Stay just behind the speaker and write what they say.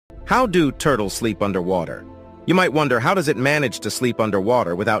How do turtles sleep underwater? You might wonder, how does it manage to sleep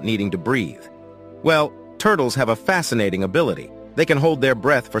underwater without needing to breathe? Well, turtles have a fascinating ability. They can hold their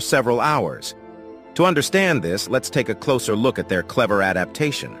breath for several hours. To understand this, let's take a closer look at their clever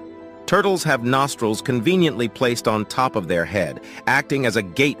adaptation. Turtles have nostrils conveniently placed on top of their head, acting as a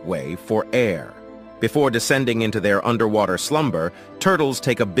gateway for air. Before descending into their underwater slumber, turtles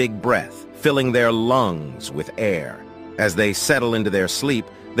take a big breath, filling their lungs with air. As they settle into their sleep,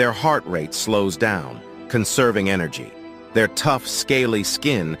 their heart rate slows down, conserving energy. Their tough, scaly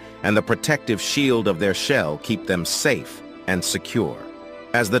skin and the protective shield of their shell keep them safe and secure.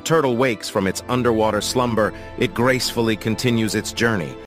 As the turtle wakes from its underwater slumber, it gracefully continues its journey,